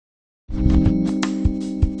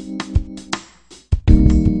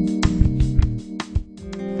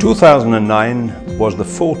2009 was the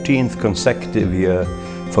 14th consecutive year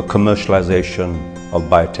for commercialization of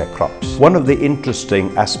biotech crops. One of the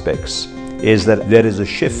interesting aspects is that there is a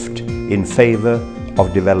shift in favor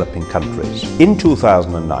of developing countries. In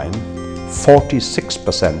 2009,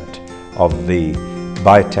 46% of the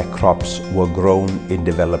biotech crops were grown in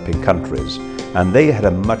developing countries, and they had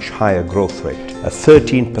a much higher growth rate, a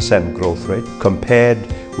 13% growth rate compared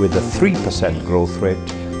with a 3% growth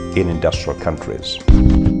rate in industrial countries.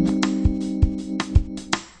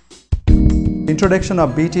 Introduction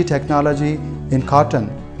of Bt technology in cotton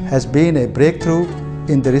has been a breakthrough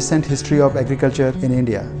in the recent history of agriculture in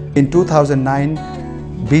India. In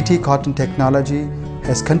 2009, Bt cotton technology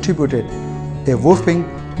has contributed a whopping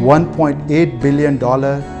 $1.8 billion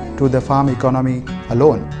to the farm economy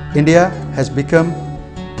alone. India has become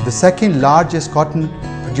the second largest cotton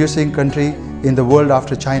producing country in the world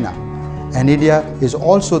after China, and India is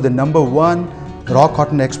also the #1 raw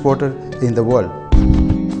cotton exporter in the world.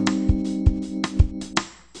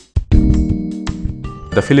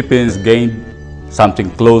 The Philippines gained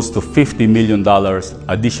something close to $50 million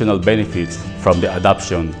additional benefits from the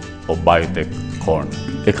adoption of biotech corn.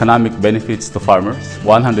 Economic benefits to farmers,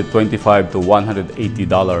 $125 to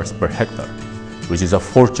 $180 per hectare, which is a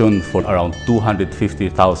fortune for around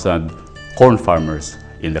 250,000 corn farmers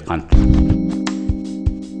in the country.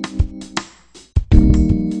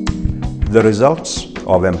 The results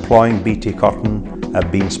of employing Bt cotton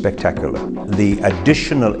have been spectacular. The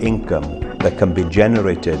additional income that can be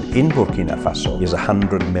generated in Burkina Faso is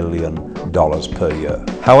 $100 million per year.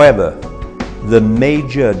 However, the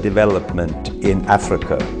major development in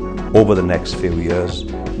Africa over the next few years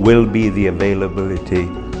will be the availability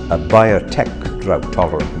of biotech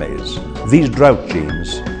drought-tolerant maize. These drought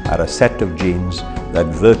genes are a set of genes that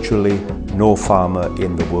virtually no farmer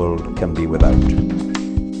in the world can be without.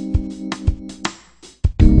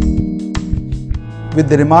 With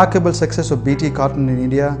the remarkable success of Bt cotton in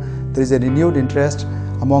India, there is a renewed interest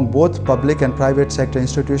among both public and private sector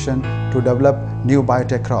institutions to develop new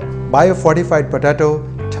biotech crop. Biofortified potato,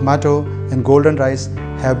 tomato and golden rice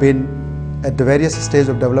have been at the various stages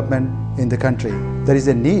of development in the country. There is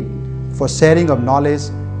a need for sharing of knowledge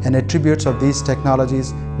and attributes of these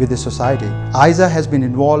technologies with the society. ISA has been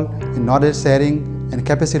involved in knowledge sharing and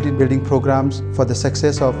capacity building programs for the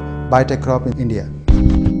success of biotech crop in India.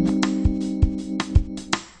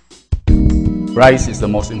 Rice is the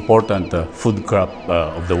most important food crop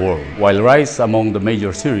of the world. While rice among the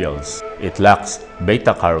major cereals, it lacks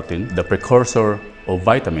beta-carotene, the precursor of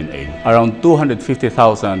vitamin A. Around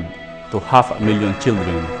 250,000 to 500,000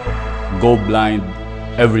 children go blind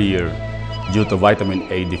every year due to vitamin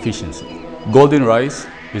A deficiency. Golden rice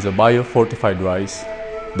is a biofortified rice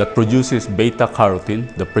that produces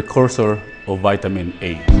beta-carotene, the precursor of vitamin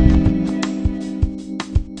A.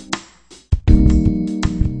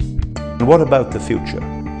 What about the future?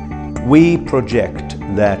 We project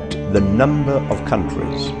that the number of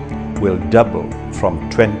countries will double from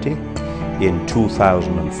 20 in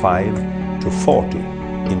 2005 to 40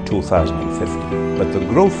 in 2050. But the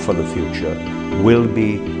growth for the future will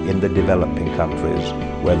be in the developing countries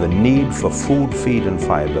where the need for food, feed and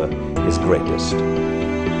fiber is greatest.